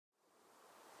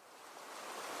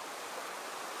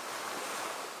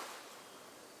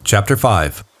Chapter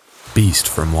 5 Beast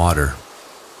from Water.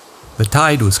 The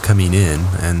tide was coming in,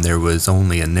 and there was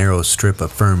only a narrow strip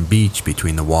of firm beach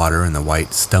between the water and the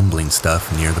white stumbling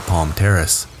stuff near the palm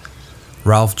terrace.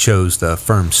 Ralph chose the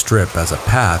firm strip as a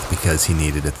path because he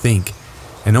needed to think,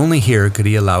 and only here could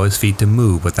he allow his feet to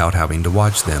move without having to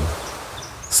watch them.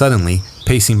 Suddenly,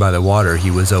 pacing by the water,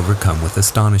 he was overcome with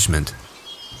astonishment.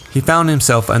 He found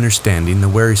himself understanding the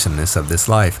wearisomeness of this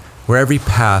life, where every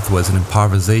path was an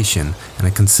improvisation and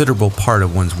a considerable part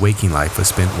of one's waking life was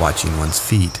spent watching one's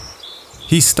feet.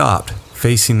 He stopped,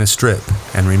 facing the strip,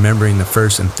 and remembering the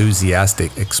first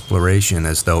enthusiastic exploration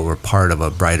as though it were part of a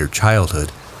brighter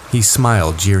childhood, he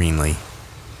smiled jeeringly.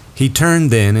 He turned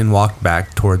then and walked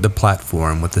back toward the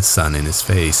platform with the sun in his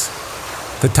face.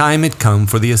 The time had come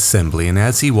for the assembly, and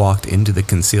as he walked into the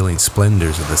concealing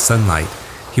splendors of the sunlight,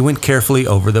 he went carefully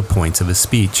over the points of his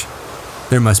speech.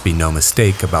 There must be no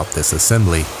mistake about this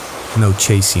assembly, no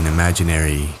chasing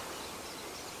imaginary.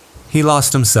 He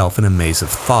lost himself in a maze of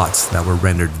thoughts that were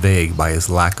rendered vague by his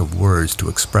lack of words to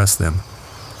express them.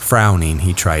 Frowning,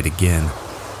 he tried again.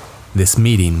 This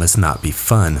meeting must not be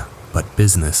fun, but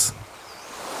business.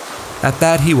 At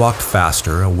that he walked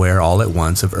faster, aware all at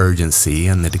once of urgency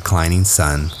and the declining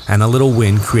sun, and a little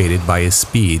wind created by his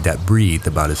speed that breathed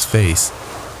about his face.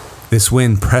 This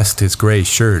wind pressed his gray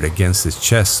shirt against his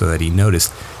chest so that he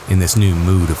noticed, in this new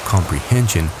mood of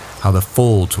comprehension, how the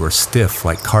folds were stiff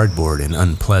like cardboard and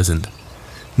unpleasant.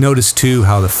 Noticed too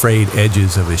how the frayed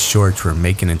edges of his shorts were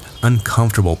making an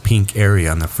uncomfortable pink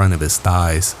area on the front of his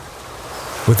thighs.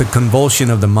 With a convulsion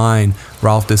of the mind,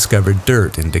 Ralph discovered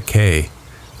dirt and decay,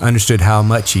 understood how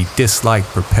much he disliked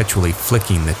perpetually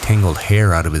flicking the tangled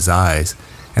hair out of his eyes,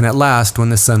 and at last, when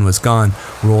the sun was gone,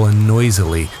 rolling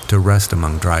noisily to rest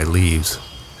among dry leaves.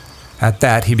 At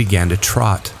that he began to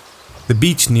trot. The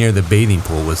beach near the bathing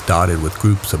pool was dotted with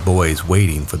groups of boys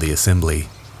waiting for the assembly.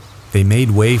 They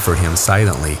made way for him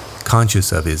silently,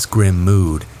 conscious of his grim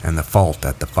mood and the fault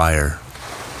at the fire.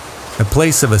 The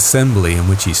place of assembly in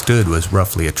which he stood was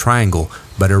roughly a triangle,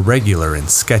 but irregular and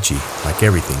sketchy, like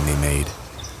everything they made.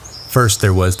 First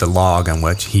there was the log on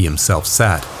which he himself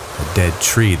sat, a dead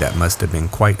tree that must have been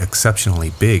quite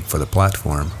exceptionally big for the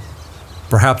platform.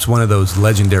 Perhaps one of those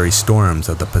legendary storms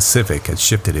of the Pacific had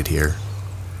shifted it here.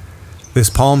 This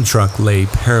palm trunk lay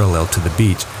parallel to the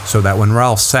beach, so that when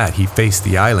Ralph sat he faced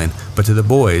the island, but to the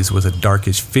boys was a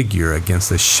darkish figure against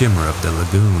the shimmer of the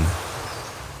lagoon.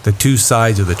 The two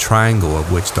sides of the triangle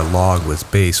of which the log was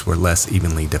based were less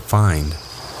evenly defined.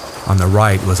 On the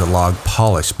right was a log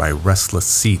polished by restless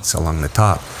seats along the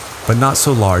top, but not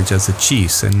so large as the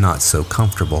chief's and not so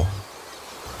comfortable.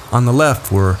 On the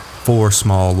left were 4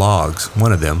 small logs,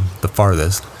 one of them, the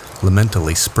farthest,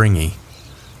 lamentably springy.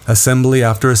 Assembly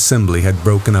after assembly had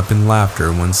broken up in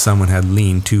laughter when someone had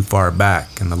leaned too far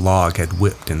back and the log had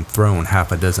whipped and thrown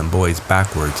half a dozen boys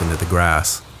backwards into the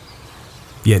grass.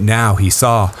 Yet now he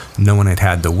saw no one had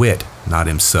had the wit, not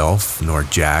himself, nor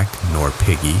Jack, nor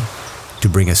Piggy, to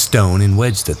bring a stone and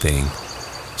wedge the thing.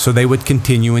 So they would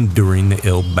continue enduring the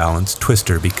ill-balanced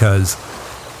twister because...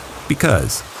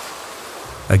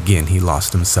 Again he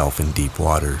lost himself in deep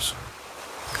waters.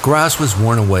 Grass was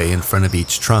worn away in front of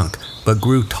each trunk, but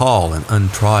grew tall and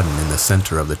untrodden in the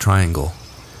center of the triangle.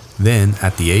 Then,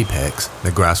 at the apex,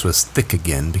 the grass was thick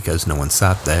again because no one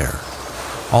sat there.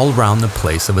 All around the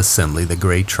place of assembly the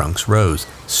gray trunks rose,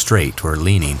 straight or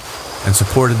leaning, and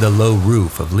supported the low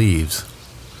roof of leaves.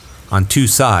 On 2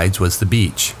 sides was the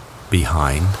beach,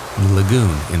 behind, the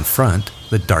lagoon, in front,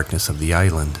 the darkness of the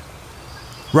island.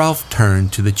 Ralph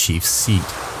turned to the chief's seat.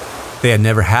 They had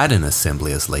never had an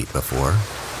assembly as late before.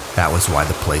 That was why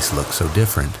the place looked so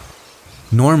different.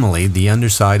 Normally, the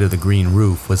underside of the green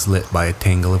roof was lit by a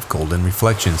tangle of golden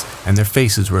reflections, and their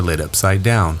faces were lit upside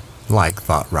down, like,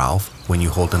 thought Ralph, when you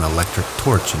hold an electric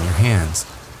torch in your hands.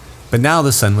 But now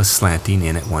the sun was slanting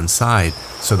in at one side,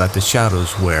 so that the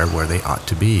shadows were where they ought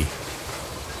to be.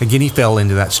 Again he fell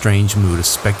into that strange mood of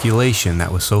speculation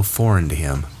that was so foreign to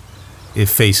him.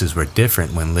 If faces were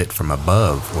different when lit from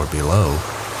above or below,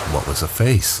 what was a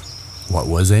face? What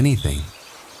was anything?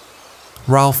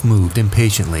 Ralph moved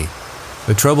impatiently.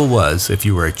 The trouble was, if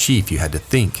you were a chief you had to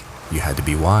think, you had to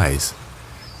be wise.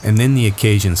 And then the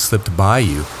occasion slipped by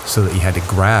you so that you had to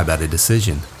grab at a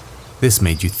decision. This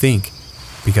made you think,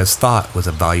 because thought was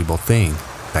a valuable thing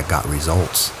that got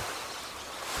results.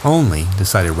 Only,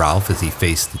 decided Ralph as he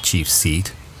faced the chief's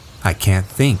seat, I can't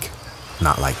think,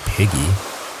 not like Piggy.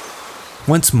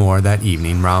 Once more that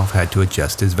evening Ralph had to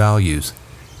adjust his values.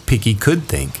 Piggy could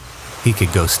think. He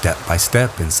could go step by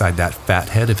step inside that fat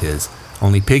head of his,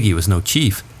 only Piggy was no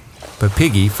chief. But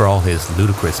Piggy, for all his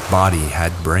ludicrous body,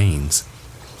 had brains.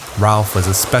 Ralph was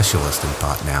a specialist in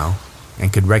thought now,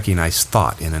 and could recognize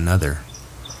thought in another.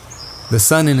 The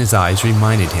sun in his eyes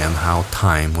reminded him how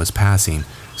time was passing,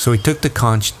 so he took the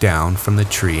conch down from the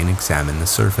tree and examined the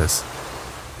surface.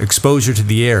 Exposure to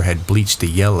the air had bleached the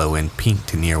yellow and pink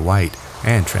to near white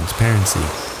and transparency.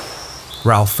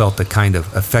 Ralph felt a kind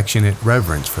of affectionate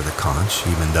reverence for the conch,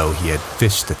 even though he had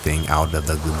fished the thing out of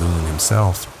the lagoon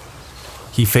himself.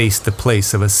 He faced the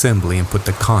place of assembly and put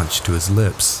the conch to his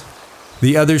lips.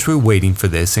 The others were waiting for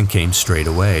this and came straight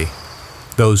away.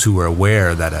 Those who were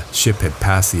aware that a ship had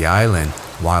passed the island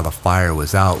while the fire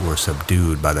was out were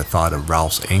subdued by the thought of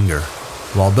Ralph's anger,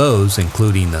 while those,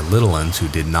 including the little ones who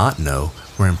did not know,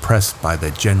 were impressed by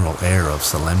the general air of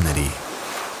solemnity.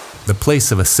 The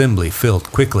place of assembly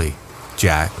filled quickly.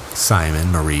 Jack,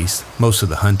 Simon, Maurice, most of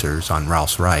the hunters on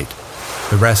Ralph's right,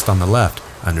 the rest on the left,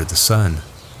 under the sun.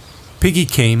 Piggy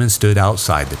came and stood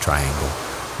outside the triangle.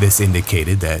 This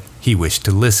indicated that he wished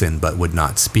to listen but would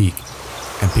not speak,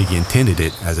 and Piggy intended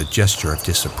it as a gesture of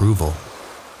disapproval.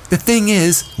 "The thing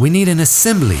is, we need an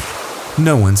assembly."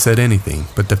 No one said anything,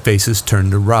 but the faces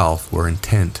turned to Ralph were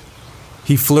intent.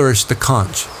 He flourished the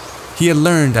conch. He had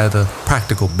learned out of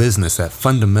practical business that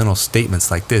fundamental statements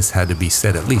like this had to be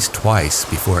said at least twice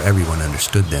before everyone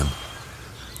understood them.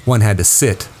 One had to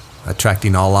sit,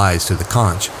 attracting all eyes to the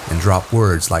conch, and drop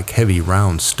words like heavy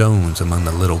round stones among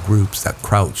the little groups that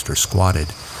crouched or squatted.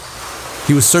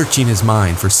 He was searching his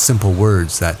mind for simple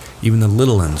words that even the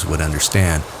little ones would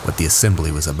understand what the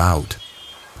assembly was about.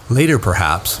 Later,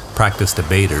 perhaps, practiced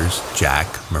debaters, Jack,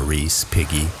 Maurice,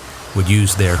 Piggy, would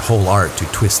use their whole art to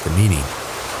twist the meaning.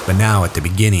 But now, at the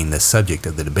beginning, the subject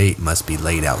of the debate must be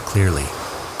laid out clearly.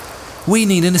 "We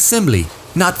need an assembly,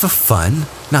 not for fun,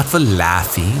 not for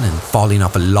laughing and falling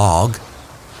off a log."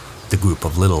 The group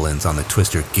of little ones on the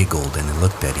twister giggled and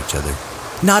looked at each other.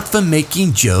 "Not for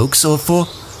making jokes or for..."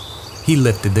 He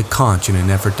lifted the conch in an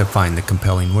effort to find the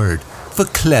compelling word. "For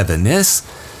cleverness.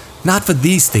 Not for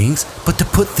these things, but to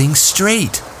put things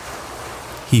straight."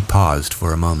 He paused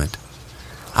for a moment.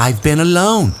 "I've been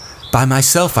alone. By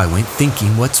myself I went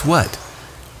thinking what's what.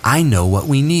 I know what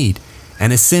we need.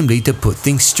 An assembly to put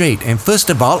things straight, and first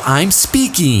of all, I'm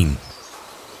speaking."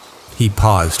 He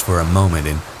paused for a moment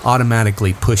and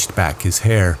automatically pushed back his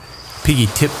hair. Piggy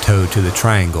tiptoed to the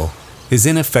triangle, his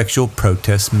ineffectual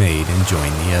protest made, and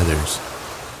joined the others.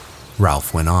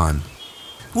 Ralph went on.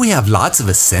 "We have lots of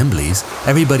assemblies.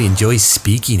 Everybody enjoys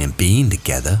speaking and being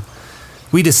together.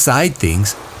 We decide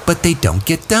things, but they don't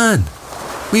get done.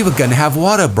 We were going to have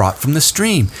water brought from the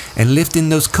stream and lift in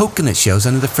those coconut shells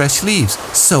under the fresh leaves.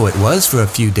 So it was for a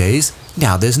few days.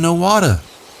 Now there's no water.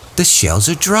 The shells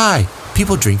are dry.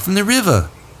 People drink from the river."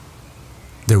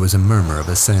 There was a murmur of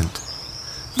assent.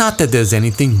 "Not that there's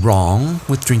anything wrong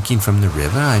with drinking from the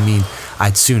river. I mean,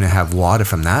 I'd sooner have water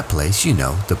from that place, you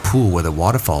know, the pool where the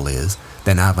waterfall is,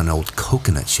 than have an old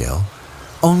coconut shell.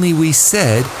 Only we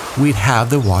said we'd have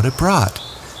the water brought,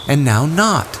 and now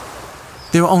not.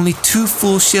 There were only 2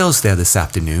 full shells there this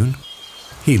afternoon."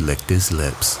 He licked his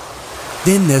lips.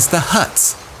 "Then there's the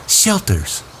huts,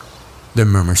 shelters." The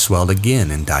murmur swelled again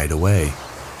and died away.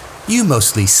 "You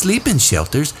mostly sleep in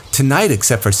shelters. Tonight,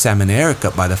 except for Sam and Eric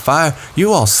up by the fire,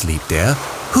 you all sleep there.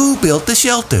 Who built the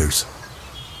shelters?"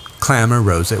 Clamor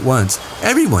rose at once.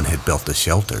 Everyone had built the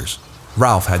shelters.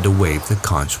 Ralph had to wave the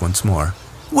conch once more.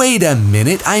 "Wait a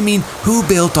minute. I mean, who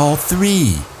built all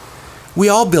 3? We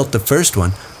all built the first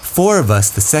one. 4 of us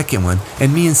the second one,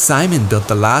 and me and Simon built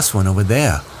the last one over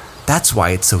there. That's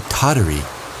why it's so tottery."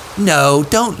 "No,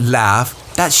 don't laugh.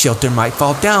 That shelter might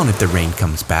fall down if the rain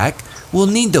comes back. We'll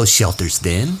need those shelters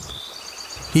then."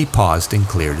 He paused and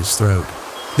cleared his throat.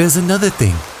 "There's another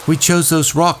thing. We chose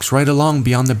those rocks right along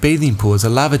beyond the bathing pool as a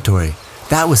lavatory.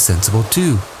 That was sensible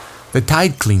too. The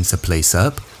tide cleans the place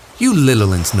up. You little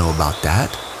ones know about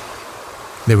that."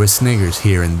 There were sniggers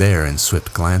here and there and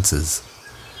swift glances.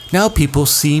 "Now people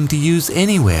seem to use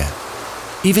anywhere,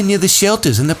 even near the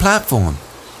shelters and the platform.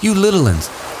 You little ones,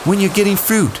 when you're getting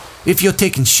fruit, if you're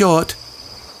taking short..."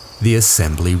 The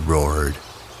assembly roared.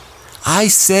 "I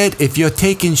said if you're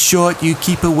taking short, you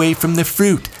keep away from the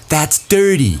fruit. That's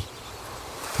dirty."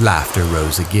 Laughter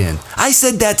rose again. "I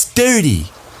said that's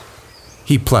dirty."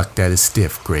 He plucked at his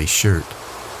stiff gray shirt.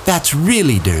 "That's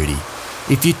really dirty.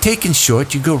 If you're taking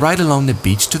short, you go right along the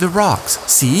beach to the rocks.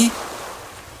 See?"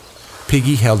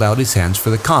 Piggy held out his hands for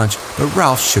the conch, but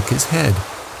Ralph shook his head.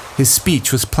 His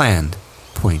speech was planned,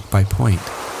 point by point.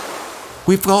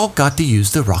 "We've all got to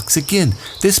use the rocks again.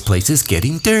 This place is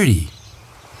getting dirty."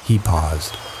 He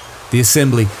paused. The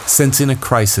assembly, sensing a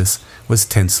crisis, was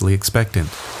tensely expectant.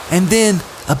 "And then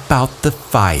about the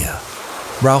fire.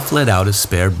 Ralph let out his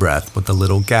spare breath with a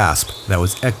little gasp that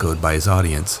was echoed by his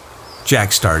audience.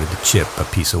 Jack started to chip a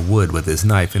piece of wood with his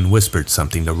knife and whispered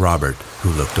something to Robert, who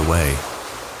looked away.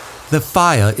 The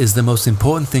fire is the most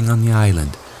important thing on the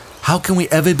island. How can we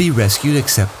ever be rescued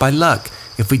except by luck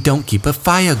if we don't keep a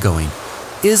fire going?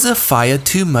 Is a fire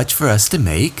too much for us to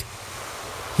make?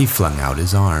 He flung out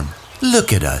his arm.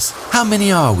 Look at us. How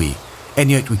many are we? And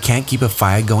yet we can't keep a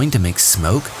fire going to make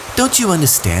smoke? Don't you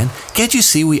understand? Can't you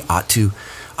see we ought to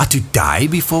die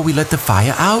before we let the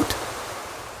fire out?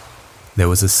 There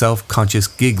was a self-conscious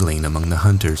giggling among the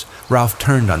hunters. Ralph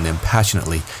turned on them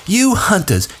passionately. You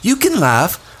hunters, you can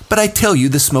laugh, but I tell you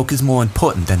the smoke is more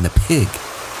important than the pig.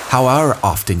 However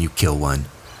often you kill one.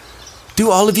 Do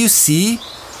all of you see?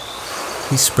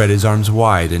 He spread his arms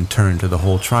wide and turned to the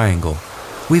whole triangle.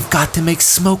 We've got to make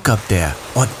smoke up there,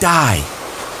 or die.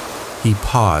 He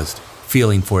paused,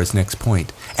 feeling for his next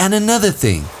point. And another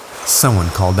thing, someone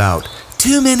called out.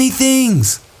 Too many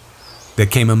things! There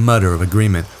came a mutter of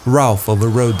agreement. Ralph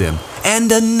overrode them.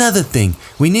 And another thing,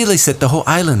 we nearly set the whole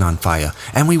island on fire,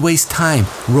 and we waste time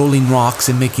rolling rocks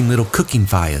and making little cooking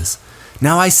fires.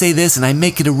 Now I say this and I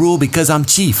make it a rule because I'm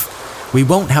chief. We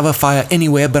won't have a fire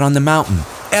anywhere but on the mountain.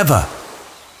 Ever!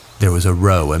 There was a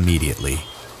row immediately.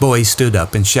 Boys stood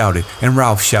up and shouted, and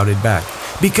Ralph shouted back.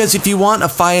 Because if you want a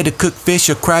fire to cook fish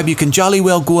or crab, you can jolly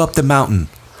well go up the mountain.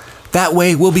 That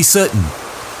way we'll be certain.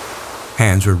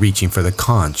 Hands were reaching for the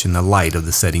conch in the light of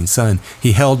the setting sun.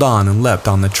 He held on and leapt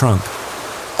on the trunk.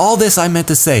 All this I meant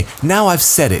to say. Now I've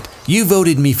said it. You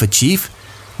voted me for chief.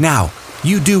 Now,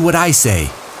 you do what I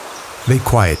say. They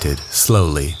quieted,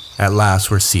 slowly. At last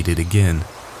were seated again.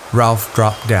 Ralph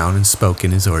dropped down and spoke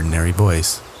in his ordinary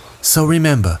voice. So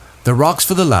remember, the rocks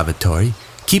for the lavatory,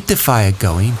 keep the fire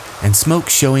going, and smoke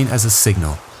showing as a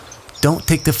signal. Don't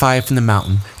take the fire from the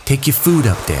mountain. Take your food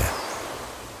up there.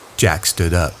 Jack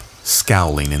stood up,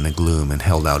 scowling in the gloom, and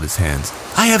held out his hands.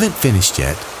 I haven't finished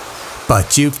yet.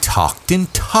 But you've talked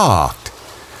and talked.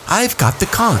 I've got the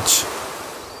conch.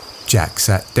 Jack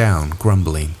sat down,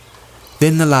 grumbling.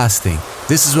 Then the last thing.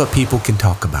 This is what people can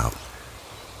talk about.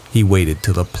 He waited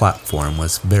till the platform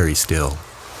was very still.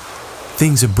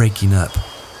 Things are breaking up.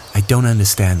 I don't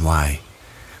understand why.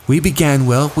 We began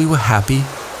well, we were happy,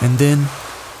 and then...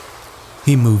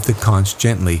 He moved the conch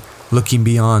gently, looking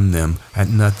beyond them at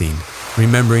nothing,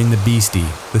 remembering the beastie,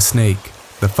 the snake,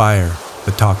 the fire,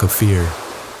 the talk of fear.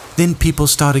 Then people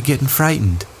started getting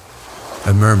frightened.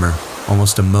 A murmur,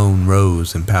 almost a moan,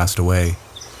 rose and passed away.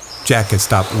 Jack had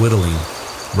stopped whittling.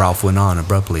 Ralph went on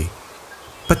abruptly.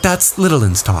 But that's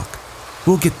Littleland's talk.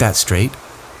 We'll get that straight.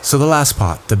 So the last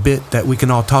part, the bit that we can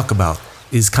all talk about,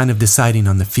 is kind of deciding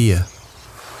on the fear.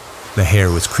 The hair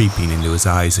was creeping into his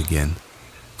eyes again.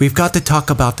 We've got to talk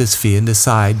about this fear and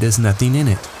decide there's nothing in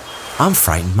it. I'm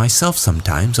frightened myself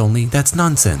sometimes, only that's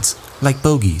nonsense, like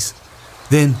bogeys.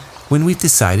 Then, when we've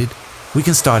decided, we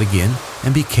can start again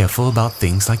and be careful about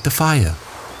things like the fire.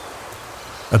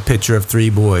 A picture of 3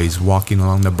 boys walking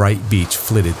along the bright beach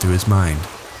flitted through his mind.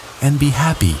 And be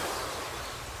happy.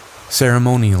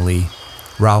 Ceremonially,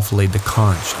 Ralph laid the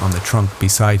conch on the trunk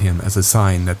beside him as a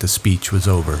sign that the speech was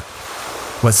over.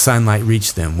 What sunlight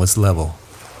reached them was level.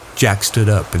 Jack stood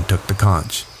up and took the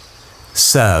conch.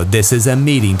 So, this is a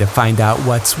meeting to find out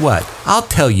what's what. I'll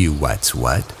tell you what's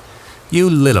what. You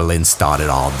Littleland started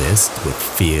all this with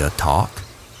fear talk.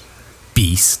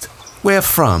 Beast. Where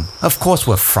from? Of course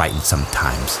we're frightened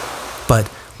sometimes.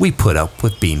 But we put up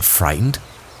with being frightened.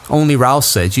 Only Ralph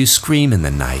says you scream in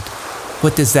the night.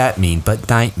 What does that mean but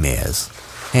nightmares?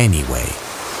 Anyway,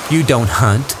 you don't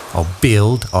hunt or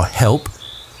build or help.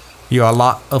 You're a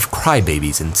lot of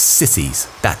crybabies and sissies,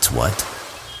 that's what.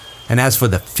 And as for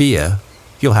the fear,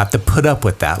 you'll have to put up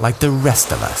with that like the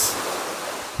rest of us.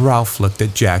 Ralph looked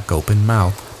at Jack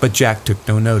open-mouthed, but Jack took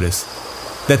no notice.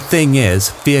 The thing is,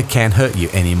 fear can't hurt you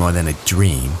any more than a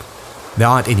dream. There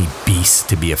aren't any beasts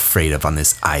to be afraid of on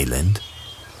this island.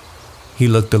 He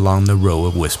looked along the row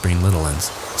of whispering Littlelands.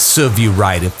 Serve you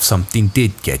right if something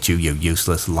did get you, you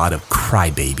useless lot of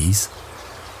crybabies.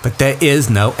 But there is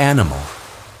no animal.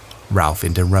 Ralph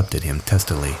interrupted him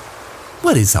testily.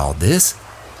 What is all this?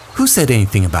 Who said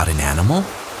anything about an animal?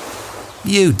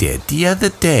 You did, the other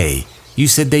day. You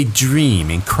said they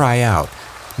dream and cry out.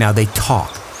 Now they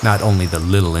talk, not only the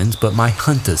Littlelands, but my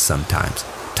hunters sometimes.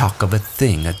 Talk of a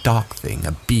thing, a dark thing,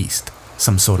 a beast,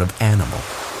 some sort of animal.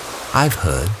 I've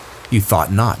heard. You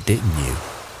thought not, didn't you?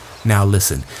 Now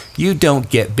listen, you don't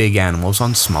get big animals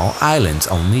on small islands,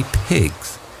 only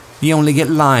pigs. You only get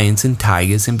lions and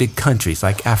tigers in big countries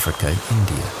like Africa and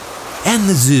India. And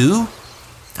the zoo?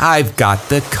 I've got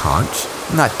the conch.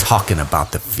 I'm not talking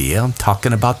about the fear, I'm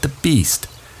talking about the beast.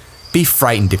 Be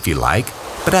frightened if you like,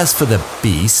 but as for the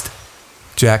beast..."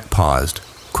 Jack paused,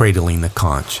 cradling the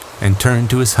conch, and turned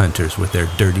to his hunters with their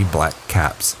dirty black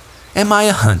caps. "Am I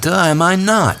a hunter or am I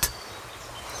not?"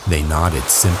 They nodded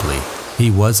simply.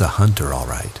 He was a hunter, all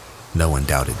right. No one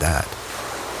doubted that.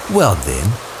 "Well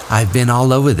then, I've been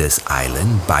all over this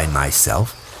island by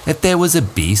myself. If there was a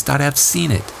beast, I'd have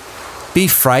seen it. Be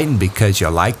frightened because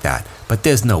you're like that, but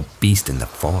there's no beast in the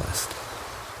forest."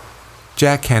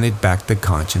 Jack handed back the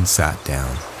conch and sat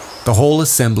down. The whole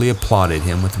assembly applauded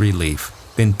him with relief.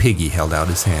 Then Piggy held out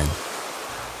his hand.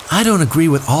 "I don't agree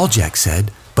with all Jack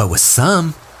said, but with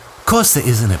some. Of course there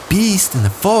isn't a beast in the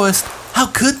forest. How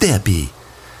could there be?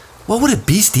 What would a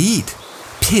beast eat?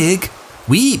 Pig?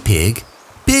 We eat pig.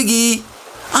 Piggy!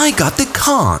 I got the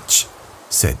conch,"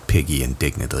 said Piggy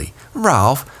indignantly.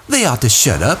 "Ralph, they ought to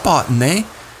shut up, oughtn't they?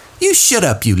 You shut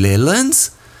up, you little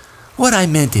uns. What I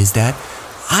meant is that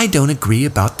I don't agree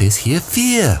about this here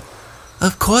fear.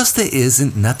 Of course there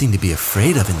isn't nothing to be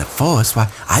afraid of in the forest. Why,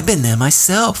 I've been there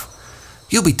myself.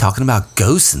 You'll be talking about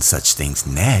ghosts and such things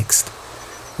next.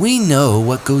 We know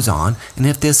what goes on, and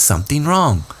if there's something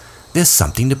wrong, there's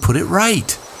something to put it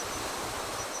right."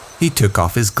 He took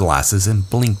off his glasses and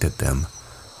blinked at them.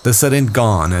 The sun had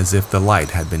gone as if the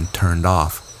light had been turned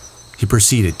off. He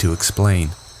proceeded to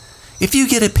explain. "If you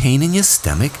get a pain in your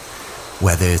stomach,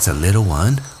 whether it's a little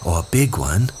one or a big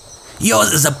one..."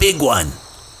 "Yours is a big one."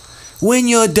 "When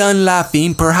you're done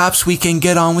laughing, perhaps we can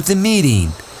get on with the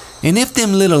meeting. And if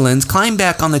them little uns climb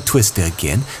back on the twister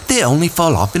again, they only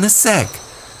fall off in a sec.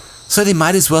 So they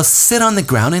might as well sit on the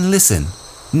ground and listen.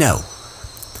 No.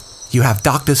 You have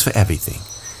doctors for everything,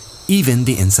 even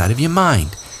the inside of your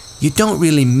mind. You don't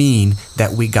really mean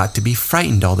that we got to be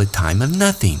frightened all the time of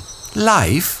nothing.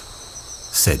 Life,"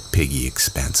 said Piggy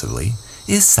expansively,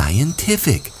 "is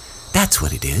scientific. That's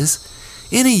what it is.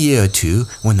 In a year or two,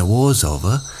 when the war's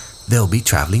over, they'll be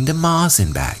traveling to Mars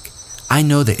and back. I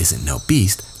know there isn't no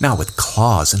beast, not with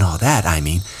claws and all that, I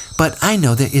mean, but I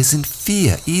know there isn't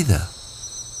fear either."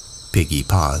 Piggy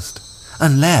paused.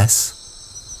 "Unless..."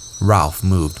 Ralph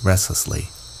moved restlessly.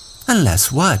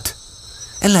 "Unless what?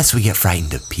 Unless we get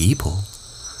frightened of people."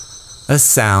 A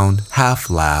sound, half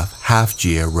laugh, half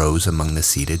jeer rose among the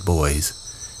seated boys.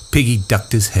 Piggy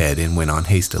ducked his head and went on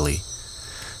hastily.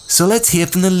 "So let's hear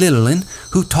from the little un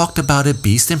who talked about a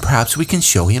beast, and perhaps we can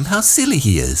show him how silly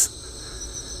he is."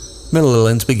 The little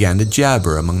uns began to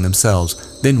jabber among themselves.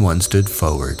 Then one stood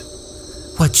forward.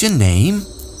 "What's your name?"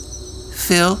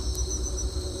 "Phil."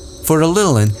 For a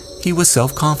little un, he was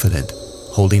self-confident,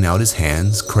 holding out his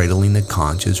hands, cradling the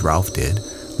conch as Ralph did,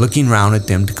 looking round at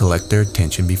them to collect their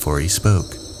attention before he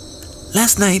spoke.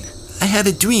 "Last night, I had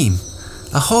a dream,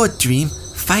 a horrid dream,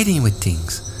 fighting with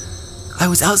things. I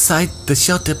was outside the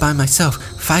shelter by myself,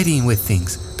 fighting with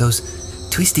things, those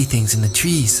twisty things in the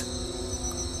trees."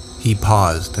 He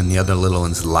paused, and the other little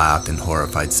ones laughed in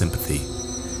horrified sympathy.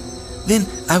 "Then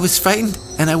I was frightened,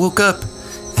 and I woke up,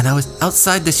 and I was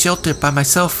outside the shelter by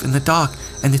myself in the dark,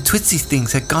 and the twisty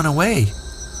things had gone away."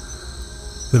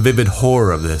 The vivid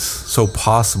horror of this, so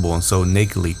possible and so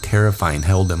nakedly terrifying,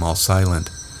 held them all silent.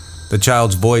 The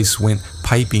child's voice went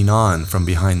piping on from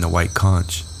behind the white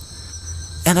conch.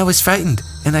 "And I was frightened,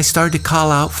 and I started to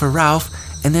call out for Ralph,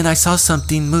 and then I saw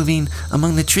something moving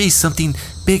among the trees, something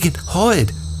big and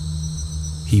horrid."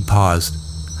 He paused,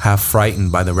 half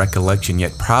frightened by the recollection,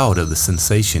 yet proud of the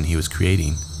sensation he was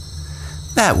creating.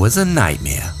 "That was a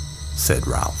nightmare," said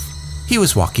Ralph. "He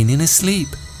was walking in his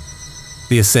sleep."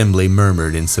 The assembly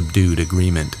murmured in subdued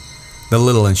agreement. The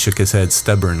little one shook his head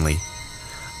stubbornly.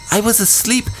 "I was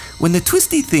asleep when the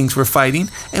twisty things were fighting,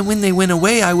 and when they went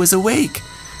away I was awake,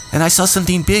 and I saw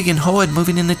something big and horrid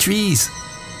moving in the trees."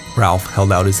 Ralph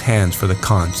held out his hands for the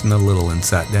conch, and the little one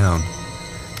sat down.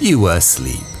 "You were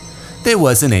asleep. There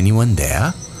wasn't anyone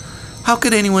there. How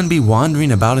could anyone be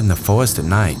wandering about in the forest at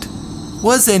night?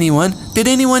 Was anyone? Did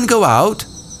anyone go out?"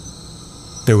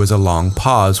 There was a long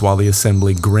pause while the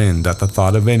assembly grinned at the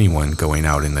thought of anyone going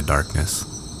out in the darkness.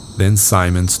 Then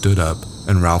Simon stood up,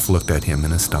 and Ralph looked at him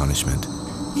in astonishment.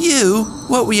 "You?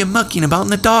 What were you mucking about in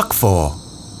the dark for?"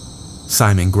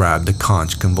 Simon grabbed the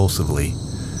conch convulsively.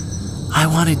 "I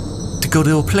wanted to go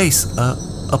to a place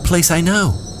I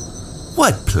know."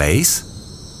 "What place?"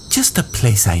 "Just a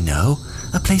place I know.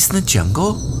 A place in the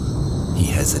jungle." He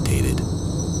hesitated.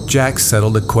 Jack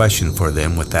settled the question for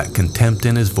them with that contempt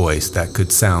in his voice that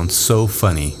could sound so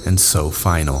funny and so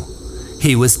final.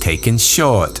 He was taken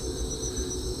short.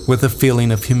 With a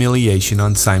feeling of humiliation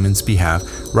on Simon's behalf,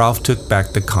 Ralph took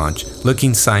back the conch,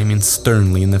 looking Simon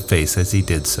sternly in the face as he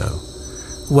did so.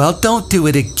 "Well, don't do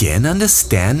it again,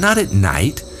 understand? Not at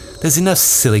night. There's enough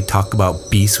silly talk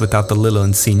about beasts without the little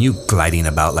and seeing you gliding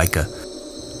about like a...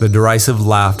 The derisive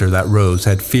laughter that rose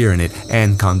had fear in it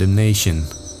and condemnation.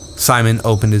 Simon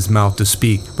opened his mouth to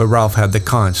speak, but Ralph had the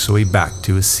conch, so he backed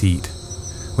to his seat.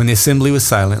 When the assembly was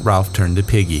silent, Ralph turned to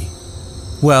Piggy.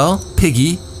 "Well,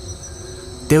 Piggy,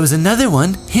 there was another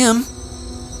one, him."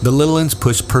 The Littlens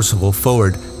pushed Percival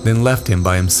forward, then left him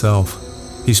by himself.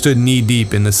 He stood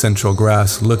knee-deep in the central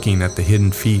grass, looking at the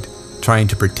hidden feet, trying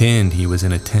to pretend he was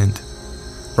in a tent.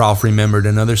 Ralph remembered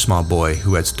another small boy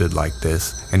who had stood like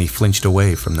this, and he flinched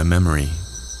away from the memory.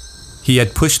 He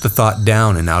had pushed the thought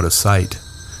down and out of sight,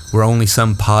 where only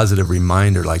some positive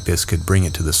reminder like this could bring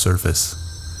it to the surface.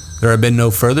 There had been no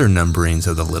further numberings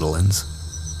of the Littlens,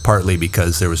 partly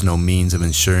because there was no means of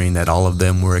ensuring that all of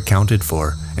them were accounted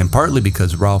for, and partly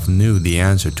because Ralph knew the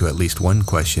answer to at least one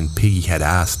question Piggy had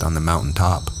asked on the mountain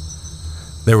top.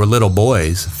 There were little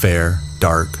boys, fair,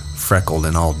 dark, freckled,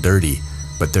 and all dirty,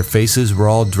 but their faces were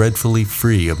all dreadfully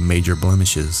free of major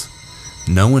blemishes.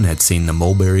 No one had seen the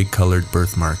mulberry-colored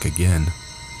birthmark again.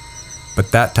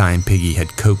 But that time Piggy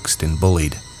had coaxed and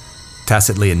bullied,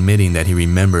 tacitly admitting that he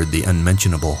remembered the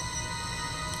unmentionable.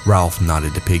 Ralph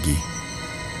nodded to Piggy.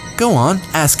 "Go on,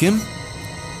 ask him."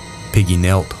 Piggy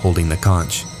knelt, holding the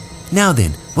conch. "Now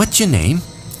then, what's your name?"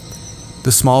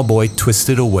 The small boy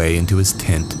twisted away into his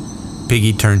tent.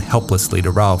 Piggy turned helplessly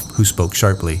to Ralph, who spoke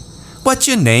sharply. "What's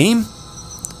your name?"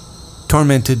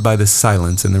 Tormented by the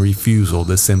silence and the refusal,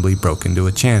 the assembly broke into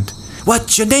a chant.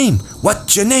 "What's your name?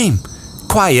 What's your name?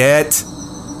 Quiet!"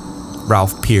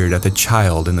 Ralph peered at the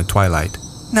child in the twilight.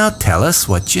 "Now tell us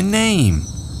what's your name."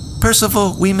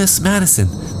 "Percival Wemyss Madison,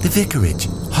 the vicarage,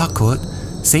 Harcourt,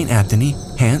 St. Anthony,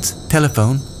 Hants,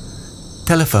 telephone.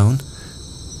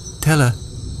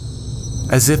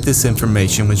 As if this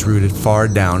information was rooted far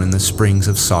down in the springs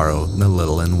of sorrow, the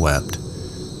Littlin wept.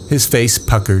 His face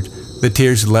puckered, the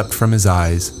tears leapt from his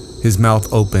eyes, his mouth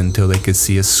opened till they could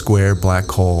see a square black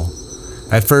hole.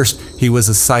 At first he was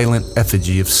a silent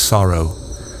effigy of sorrow,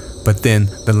 but then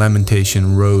the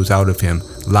lamentation rose out of him,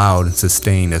 loud and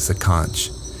sustained as the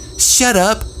conch. "Shut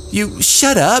up! You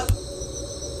shut up!"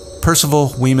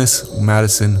 Percival Wemyss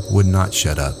Madison would not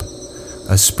shut up.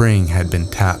 A spring had been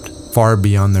tapped, far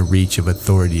beyond the reach of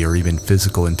authority or even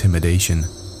physical intimidation.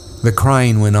 The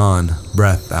crying went on,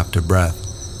 breath after breath,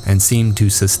 and seemed to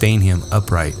sustain him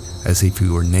upright as if he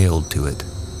were nailed to it.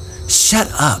 "Shut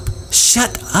up!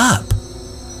 Shut up!"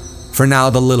 For now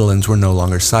the Littlens were no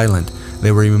longer silent.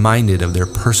 They were reminded of their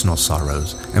personal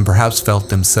sorrows, and perhaps felt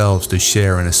themselves to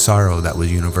share in a sorrow that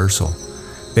was universal.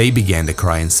 They began to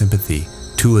cry in sympathy,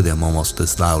 two of them almost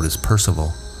as loud as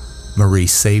Percival.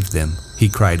 Maurice saved them. He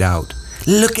cried out,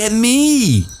 "Look at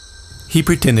me!" He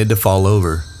pretended to fall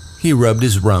over. He rubbed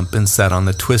his rump and sat on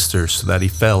the twister so that he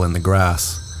fell in the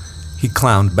grass. He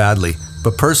clowned badly,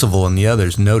 but Percival and the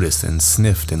others noticed and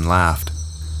sniffed and laughed.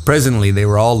 Presently they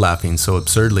were all laughing so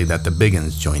absurdly that the big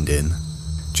uns joined in.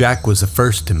 Jack was the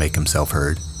first to make himself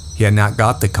heard. He had not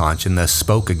got the conch and thus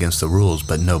spoke against the rules,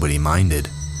 but nobody minded.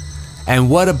 "And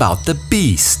what about the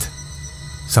beast?"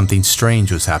 Something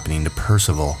strange was happening to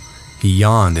Percival. He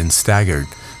yawned and staggered,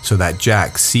 so that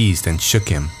Jack seized and shook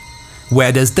him.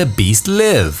 "Where does the beast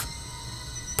live?"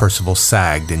 Percival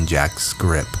sagged in Jack's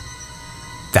grip.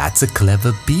 "That's a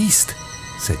clever beast,"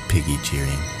 said Piggy,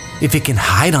 cheering. "If it can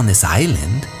hide on this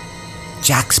island.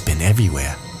 Jack's been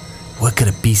everywhere. Where could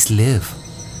a beast live?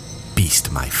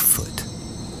 Beast my foot."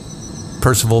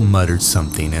 Percival muttered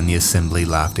something, and the assembly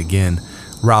laughed again.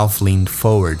 Ralph leaned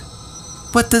forward.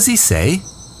 "What does he say?"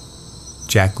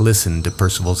 Jack listened to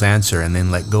Percival's answer and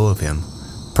then let go of him.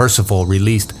 Percival,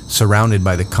 released, surrounded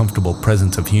by the comfortable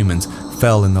presence of humans,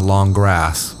 fell in the long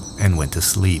grass and went to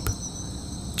sleep.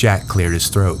 Jack cleared his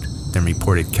throat, then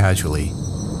reported casually,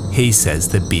 "He says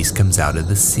the beast comes out of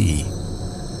the sea."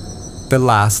 The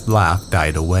last laugh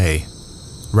died away.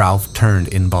 Ralph turned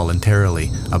involuntarily,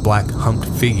 a black humped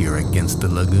figure against the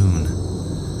lagoon.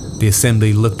 The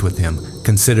assembly looked with him,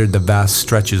 considered the vast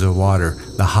stretches of water,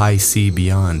 the high sea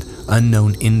beyond,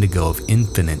 unknown indigo of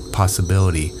infinite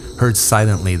possibility, heard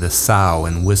silently the sough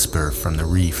and whisper from the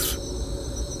reef.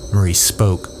 Maurice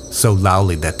spoke, so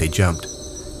loudly that they jumped.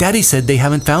 "Daddy said they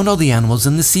haven't found all the animals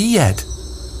in the sea yet."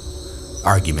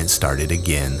 Argument started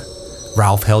again.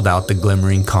 Ralph held out the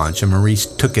glimmering conch and Maurice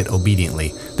took it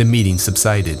obediently. The meeting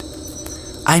subsided.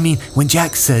 "I mean, when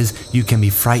Jack says you can be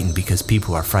frightened because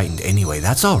people are frightened anyway,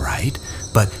 that's all right.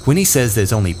 But when he says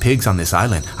there's only pigs on this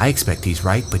island, I expect he's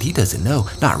right, but he doesn't know.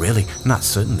 Not really. Not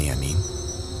certainly, I mean."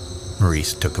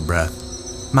 Maurice took a breath.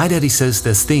 "My daddy says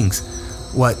there's things,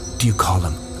 what do you call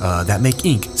them, that make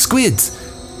ink? Squids!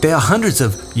 They are hundreds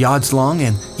of yards long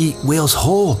and eat whales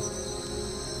whole."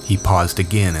 He paused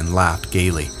again and laughed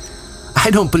gaily. I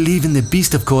don't believe in the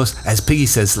beast, of course. As Piggy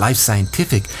says, life's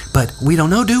scientific, but we don't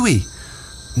know, do we?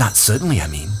 Not certainly, I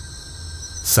mean.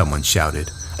 Someone shouted.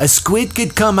 A squid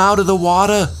could come out of the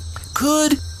water.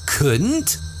 Could?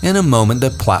 Couldn't? In a moment, the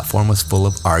platform was full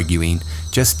of arguing,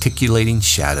 gesticulating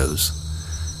shadows.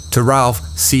 To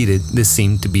Ralph, seated, this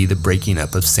seemed to be the breaking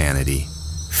up of sanity.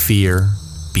 Fear,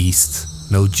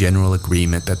 beasts, no general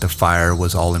agreement that the fire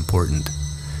was all important.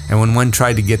 And when one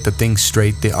tried to get the thing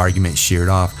straight, the argument sheared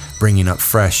off, bringing up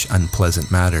fresh, unpleasant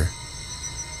matter.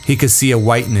 He could see a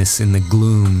whiteness in the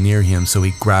gloom near him, so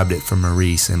he grabbed it from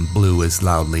Maurice and blew as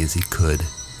loudly as he could.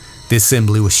 The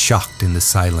assembly was shocked into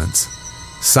silence.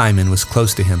 Simon was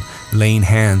close to him, laying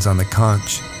hands on the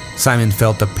conch. Simon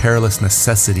felt a perilous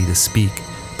necessity to speak,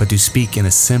 but to speak in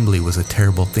assembly was a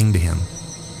terrible thing to him.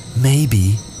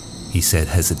 Maybe, he said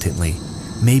hesitantly,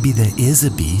 maybe there is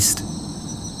a beast.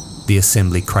 The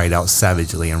assembly cried out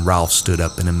savagely, and Ralph stood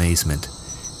up in amazement.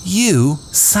 You,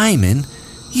 Simon,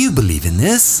 you believe in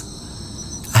this?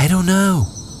 I don't know,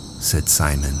 said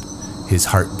Simon. His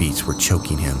heartbeats were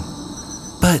choking him.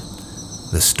 But,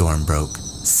 the storm broke.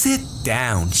 Sit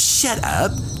down, shut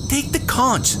up, take the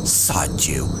conch, sod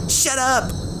you, shut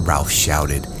up, Ralph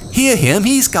shouted. Hear him,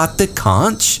 he's got the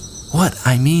conch. What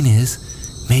I mean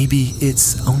is, maybe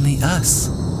it's only us.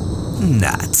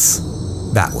 Nuts.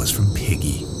 That was from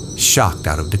Piggy, shocked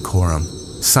out of decorum.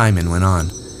 Simon went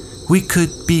on. We could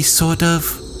be sort of...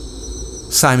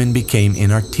 Simon became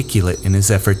inarticulate in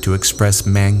his effort to express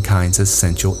mankind's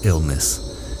essential illness.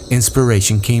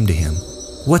 Inspiration came to him.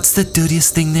 What's the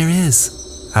dirtiest thing there is?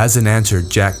 As an answer,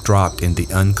 Jack dropped in the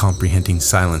uncomprehending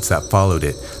silence that followed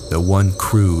it, the one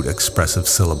crude, expressive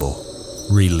syllable.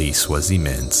 Release was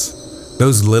immense.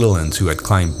 Those little uns who had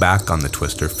climbed back on the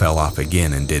twister fell off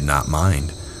again and did not mind.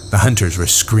 The hunters were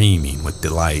screaming with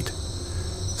delight.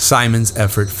 Simon's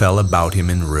effort fell about him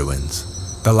in ruins.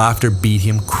 The laughter beat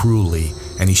him cruelly,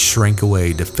 and he shrank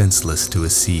away defenseless to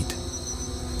his seat.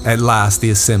 At last the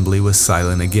assembly was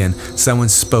silent again. Someone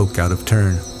spoke out of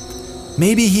turn.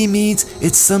 Maybe he means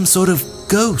it's some sort of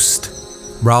ghost.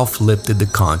 Ralph lifted the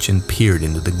conch and peered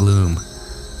into the gloom.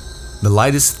 The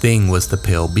lightest thing was the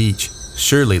pale beach.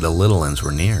 Surely the little uns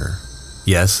were near.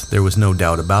 Yes, there was no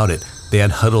doubt about it. They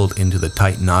had huddled into the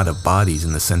tight knot of bodies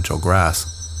in the central grass.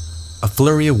 A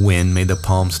flurry of wind made the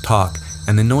palms talk,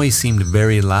 and the noise seemed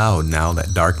very loud now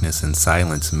that darkness and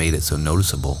silence made it so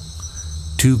noticeable.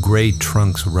 Two gray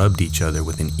trunks rubbed each other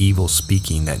with an evil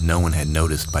speaking that no one had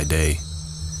noticed by day.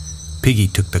 Piggy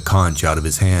took the conch out of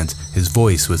his hands. His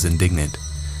voice was indignant.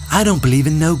 I don't believe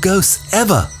in no ghosts,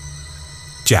 ever.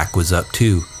 Jack was up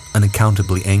too,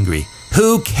 unaccountably angry.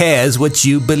 Who cares what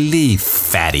you believe,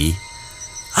 fatty?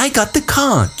 I got the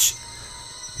conch.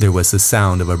 There was the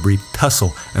sound of a brief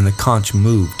tussle, and the conch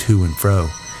moved to and fro.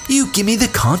 You give me the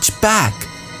conch back.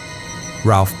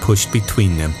 Ralph pushed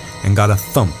between them and got a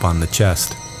thump on the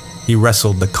chest. He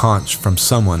wrestled the conch from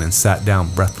someone and sat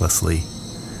down breathlessly.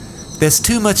 There's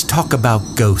too much talk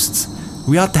about ghosts.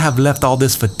 We ought to have left all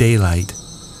this for daylight.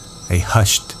 A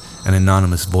hushed and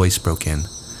anonymous voice broke in.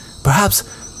 Perhaps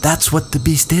that's what the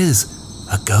beast is,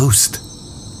 a ghost.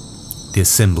 The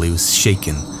assembly was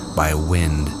shaken by a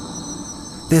wind.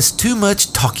 There's too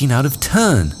much talking out of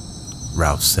turn,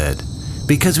 Ralph said,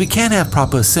 because we can't have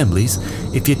proper assemblies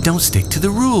if you don't stick to the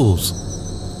rules.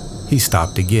 He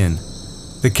stopped again.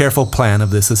 The careful plan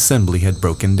of this assembly had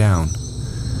broken down.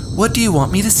 What do you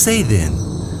want me to say then?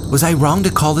 Was I wrong to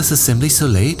call this assembly so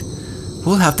late?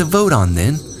 We'll have to vote on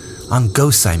then. On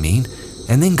ghosts, I mean,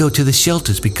 and then go to the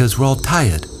shelters because we're all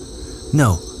tired.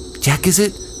 No, Jack, is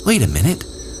it? Wait a minute.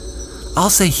 I'll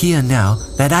say here now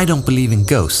that I don't believe in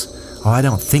ghosts, or I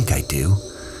don't think I do,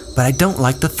 but I don't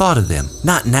like the thought of them.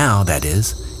 Not now, that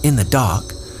is, in the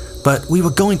dark. But we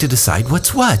were going to decide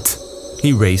what's what.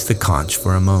 He raised the conch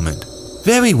for a moment.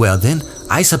 Very well then,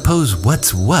 I suppose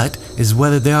what's what is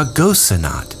whether there are ghosts or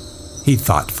not. He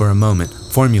thought for a moment,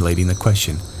 formulating the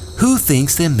question. Who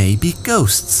thinks there may be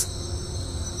ghosts?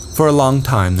 For a long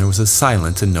time there was a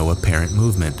silence and no apparent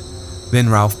movement. Then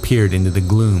Ralph peered into the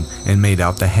gloom and made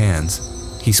out the hands.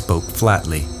 He spoke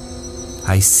flatly.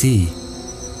 I see.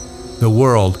 The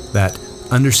world, that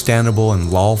understandable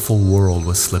and lawful world,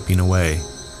 was slipping away.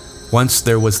 Once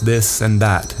there was this and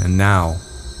that, and now,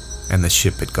 and the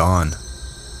ship had gone.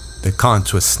 The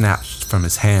conch was snatched from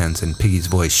his hands, and Piggy's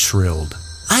voice shrilled.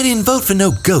 I didn't vote for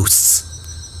no ghosts.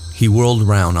 He whirled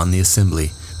round on the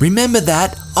assembly. Remember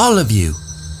that, all of you.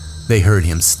 They heard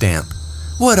him stamp.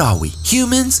 What are we,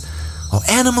 humans? Or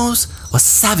animals? Or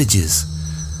savages?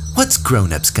 What's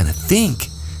grown-ups gonna think?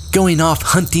 Going off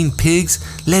hunting pigs,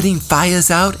 letting fires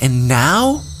out, and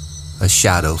now? A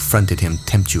shadow fronted him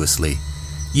tempestuously.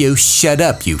 "You shut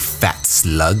up, you fat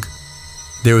slug."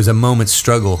 There was a moment's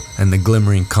struggle, and the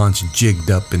glimmering conch jigged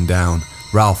up and down.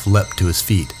 Ralph leapt to his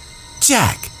feet.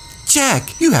 Jack!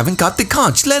 Jack! You haven't got the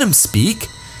conch! Let him speak!"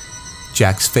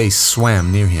 Jack's face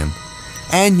swam near him.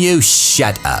 "And you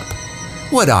shut up!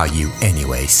 What are you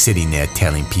anyway, sitting there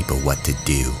telling people what to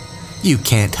do? You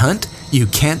can't hunt? You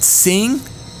can't sing?"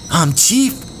 "I'm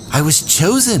chief. I was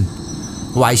chosen."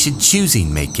 "Why should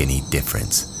choosing make any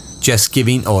difference? Just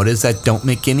giving orders that don't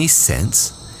make any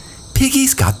sense?"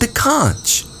 "Piggy's got the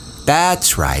conch."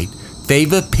 "That's right.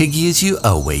 Favor Piggy as you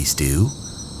always do."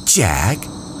 "Jack."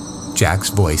 Jack's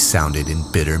voice sounded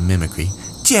in bitter mimicry.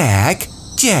 "Jack!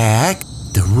 Jack!"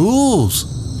 "The rules!"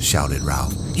 shouted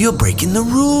Ralph. "You're breaking the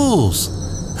rules."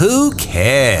 "Who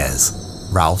cares?"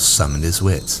 Ralph summoned his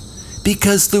wits.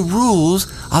 "Because the rules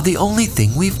are the only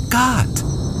thing we've got."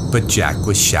 But Jack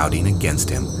was shouting against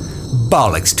him.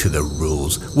 "Bollocks to the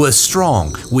rules. We're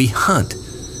strong. We hunt.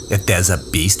 If there's a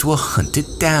beast, we'll hunt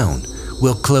it down.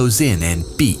 We'll close in and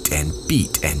beat and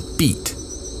beat and beat."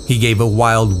 He gave a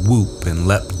wild whoop and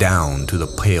leapt down to the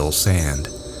pale sand.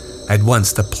 At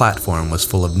once the platform was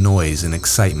full of noise and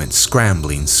excitement,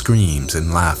 scrambling, screams,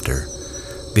 and laughter.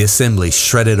 The assembly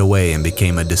shredded away and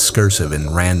became a discursive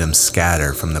and random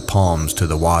scatter from the palms to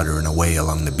the water and away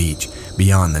along the beach,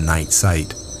 beyond the night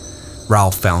sight.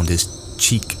 Ralph found his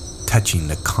cheek touching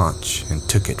the conch and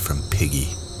took it from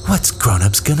Piggy. "What's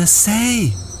grown-ups gonna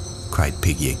say?" cried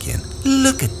Piggy again.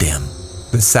 "Look at them."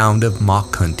 The sound of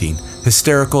mock hunting,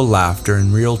 hysterical laughter,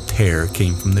 and real terror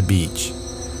came from the beach.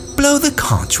 "Blow the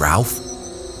conch, Ralph."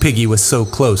 Piggy was so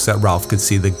close that Ralph could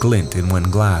see the glint in one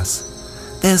glass.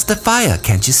 "There's the fire,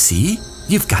 can't you see?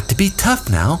 You've got to be tough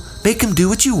now. Make 'em do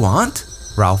what you want."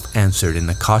 Ralph answered in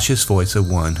the cautious voice of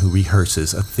one who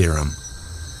rehearses a theorem.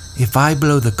 "If I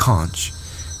blow the conch,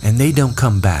 and they don't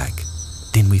come back,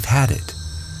 then we've had it.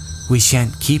 We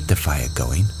shan't keep the fire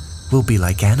going. We'll be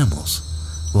like animals.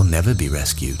 We'll never be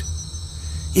rescued."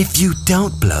 "If you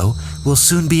don't blow, we'll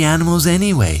soon be animals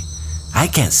anyway. I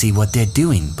can't see what they're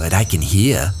doing, but I can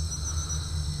hear."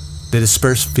 The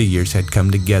dispersed figures had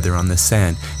come together on the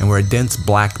sand and were a dense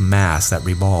black mass that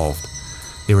revolved.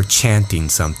 They were chanting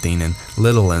something, and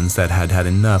little ones that had had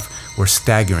enough were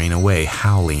staggering away,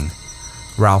 howling.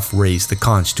 Ralph raised the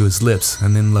conch to his lips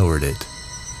and then lowered it.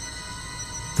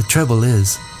 "The trouble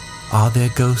is, are there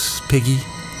ghosts, Piggy,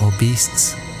 or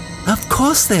beasts?" "Of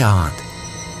course they aren't."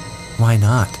 "Why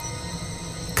not?"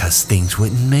 "'Cause things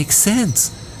wouldn't make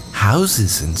sense.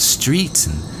 Houses and streets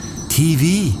and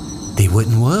TV, they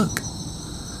wouldn't work."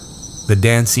 The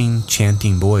dancing,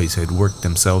 chanting boys had worked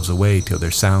themselves away till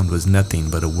their sound was nothing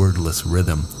but a wordless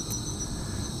rhythm.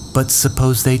 "But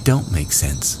suppose they don't make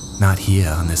sense, not here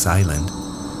on this island.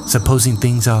 Supposing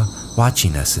things are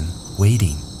watching us and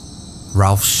waiting."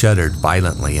 Ralph shuddered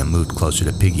violently and moved closer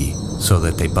to Piggy, so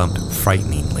that they bumped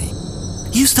frighteningly.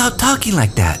 "You stop talking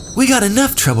like that. We got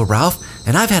enough trouble, Ralph,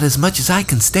 and I've had as much as I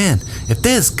can stand. If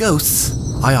there's ghosts,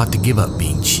 I ought to give up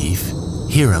being chief.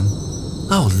 Hear 'em.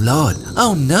 Oh, Lord,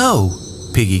 oh no!"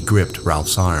 Piggy gripped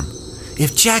Ralph's arm.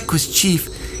 "If Jack was chief,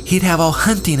 he'd have all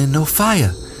hunting and no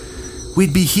fire.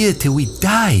 We'd be here till we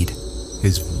died."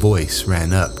 His voice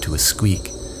ran up to a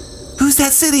squeak. "Who's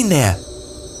that sitting there?"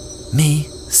 "Me,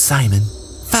 Simon."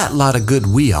 "Fat lot of good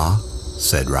we are,"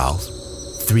 said Ralph.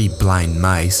 "3 blind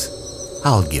mice.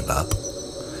 I'll give up."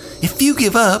 "If you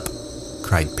give up,"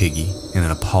 cried Piggy in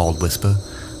an appalled whisper,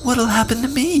 "what'll happen to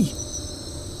me?"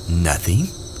 "Nothing.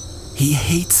 He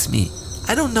hates me.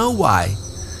 I don't know why."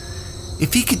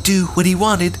 "If he could do what he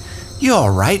wanted, you're all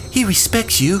right. He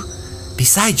respects you.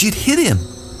 Besides, you'd hit him."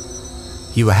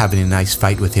 "You were having a nice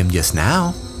fight with him just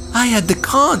now." "I had the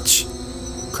conch,"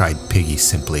 cried Piggy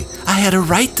simply. "I had a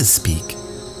right to speak."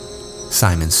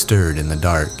 Simon stirred in the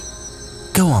dark.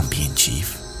 "Go on being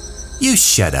chief." "You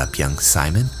shut up, young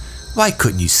Simon. Why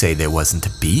couldn't you say there wasn't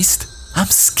a beast?" "I'm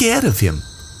scared of him,"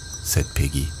 said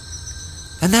Piggy.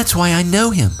 "And that's why I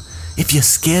know him. If you're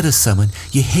scared of someone,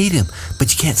 you hate him,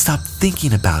 but you can't stop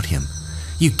thinking about him.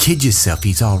 You kid yourself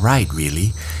he's all right,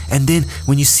 really. And then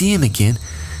when you see him again,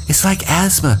 it's like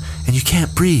asthma and you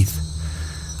can't breathe.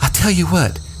 I'll tell you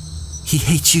what, he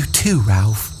hates you too,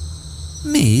 Ralph."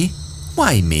 "Me?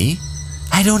 Why me?"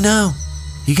 "I don't know.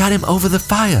 You got him over the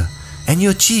fire, and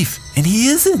you're chief, and he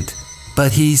isn't.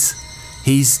 But he's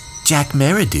Jack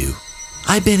Merridew.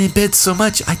 I've been in bed so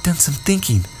much I've done some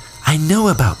thinking. I know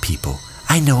about people.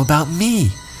 I know about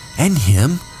me, and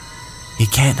him. He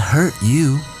can't hurt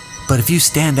you, but if you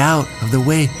stand out of the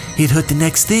way, he'd hurt the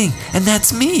next thing, and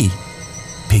that's me.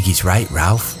 Piggy's right,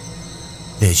 Ralph.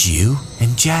 There's you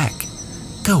and Jack.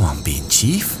 Go on being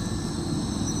chief."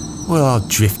 We're all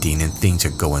drifting and things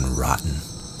are going rotten.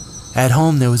 At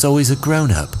home there was always a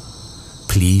grown-up.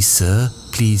 Please, sir,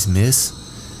 please, miss.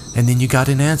 And then you got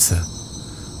an answer.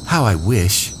 How I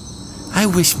wish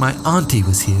my auntie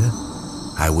was here.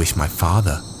 I wish my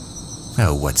father.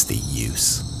 Oh, what's the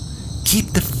use? Keep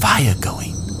the fire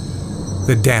going.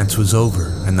 The dance was over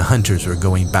and the hunters were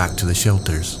going back to the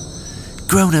shelters.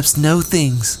 Grown-ups know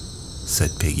things,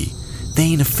 said Piggy. They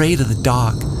ain't afraid of the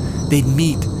dark. They'd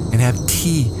meet and have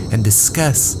tea and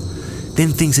discuss. Then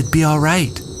things would be all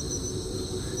right.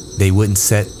 They wouldn't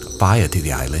set fire to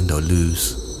the island or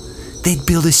lose. They'd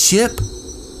build a ship.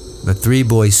 The three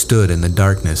boys stood in the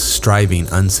darkness, striving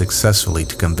unsuccessfully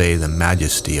to convey the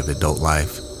majesty of adult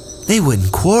life. They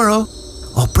wouldn't quarrel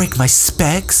or break my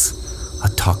specs or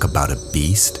talk about a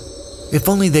beast. If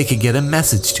only they could get a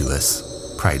message to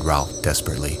us, cried Ralph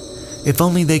desperately. If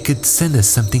only they could send us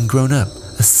something grown up,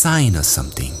 a sign or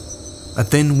something. A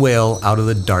thin wail out of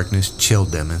the darkness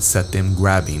chilled them and set them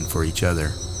grabbing for each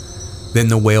other. Then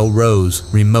the wail rose,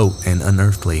 remote and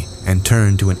unearthly, and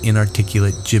turned to an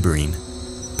inarticulate gibbering.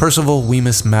 Percival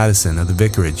Wemyss Madison of the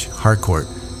vicarage, Harcourt,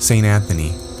 St.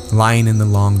 Anthony, lying in the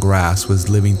long grass, was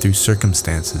living through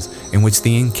circumstances in which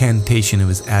the incantation of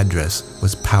his address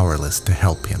was powerless to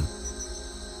help him.